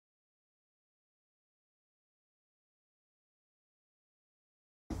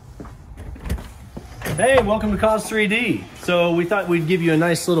Hey, welcome to Coz3D. So we thought we'd give you a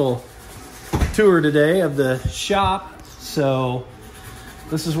nice little tour today of the shop. So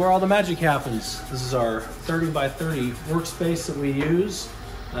this is where all the magic happens. This is our 30 by 30 workspace that we use.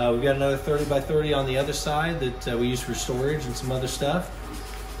 We've got another 30 by 30 on the other side that we use for storage and some other stuff.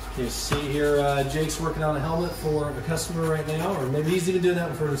 You see here, Jake's working on a helmet for a customer right now, or maybe he's even doing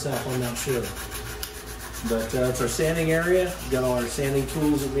that for himself, I'm not sure. But it's our sanding area. We've got all our sanding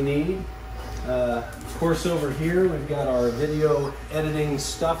tools that we need. Of course, over here we've got our video editing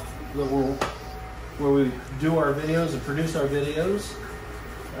stuff that where we do our videos and produce our videos.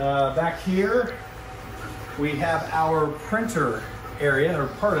 Back here we have our printer area, or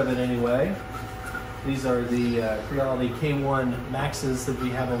part of it anyway. These are the Creality K1 Maxes that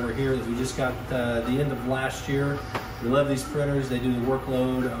we have over here that we just got the end of last year. We love these printers. They do the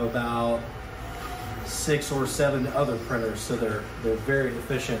workload of about 6 or 7 other printers, so they're very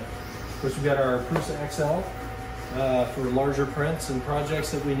efficient. Of course, we've got our Prusa XL for larger prints and projects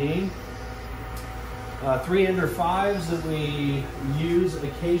that we need. 3 Ender 5s that we use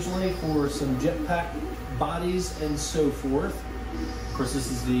occasionally for some jetpack bodies and so forth. Of course, this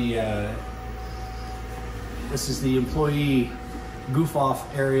is the employee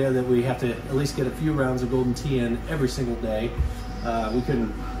goof-off area that we have to at least get a few rounds of golden tea in every single day. We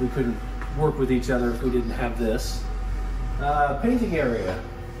couldn't work with each other if we didn't have this. Painting area.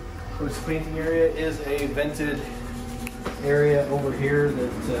 Of course, the painting area is a vented area over here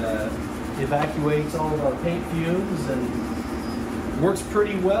that evacuates all of our paint fumes and works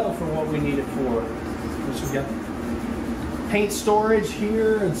pretty well for what we need it for. Of course, we've got paint storage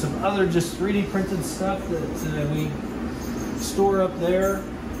here and some other just 3D printed stuff that we store up there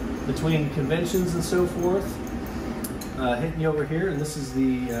between conventions and so forth. Hitting you over here, and this is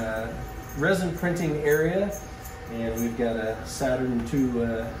the resin printing area, and we've got a Saturn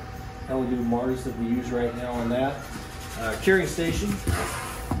II LED Mars that we use right now on that. Curing station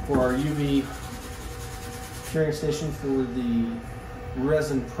for our UV curing station for the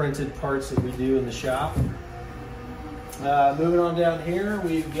resin printed parts that we do in the shop. Moving on down here,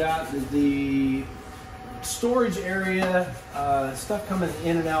 we've got the storage area, stuff coming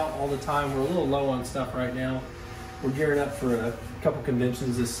in and out all the time. We're a little low on stuff right now. We're gearing up for a couple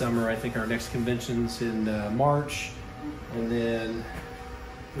conventions this summer. I think our next convention's in March, and then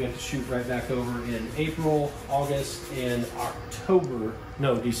we have to shoot right back over in April, August, and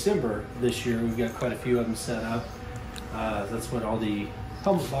December this year. We've got quite a few of them set up. That's what all the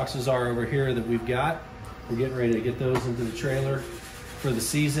helmet boxes are over here that we've got. We're getting ready to get those into the trailer for the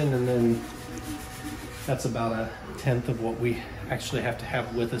season, and then that's about 1/10 of what we actually have to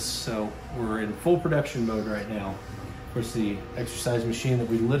have with us. So we're in full production mode right now. Of course, the exercise machine that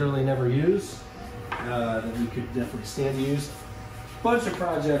we literally never use, that we could definitely stand to use. Bunch of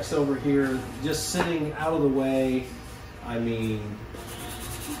projects over here just sitting out of the way. I mean,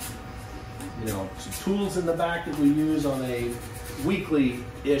 you know, some tools in the back that we use on a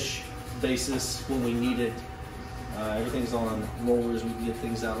weekly-ish basis when we need it. Everything's on rollers. We can get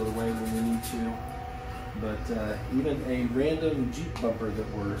things out of the way when we need to. But even a random Jeep bumper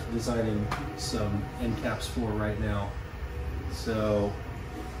that we're designing some end caps for right now. So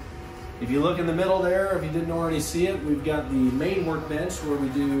if you look in the middle there, if you didn't already see it, we've got the main workbench where we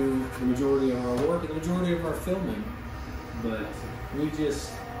do the majority of our work and the majority of our filming. But we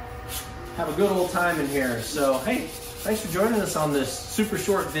just have a good old time in here. So hey, thanks for joining us on this super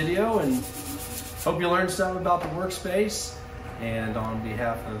short video, and hope you learned something about the workspace. And on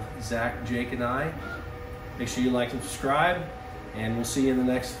behalf of Zach, Jake, and I, make sure you like and subscribe, and we'll see you in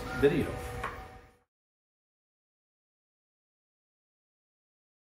the next video.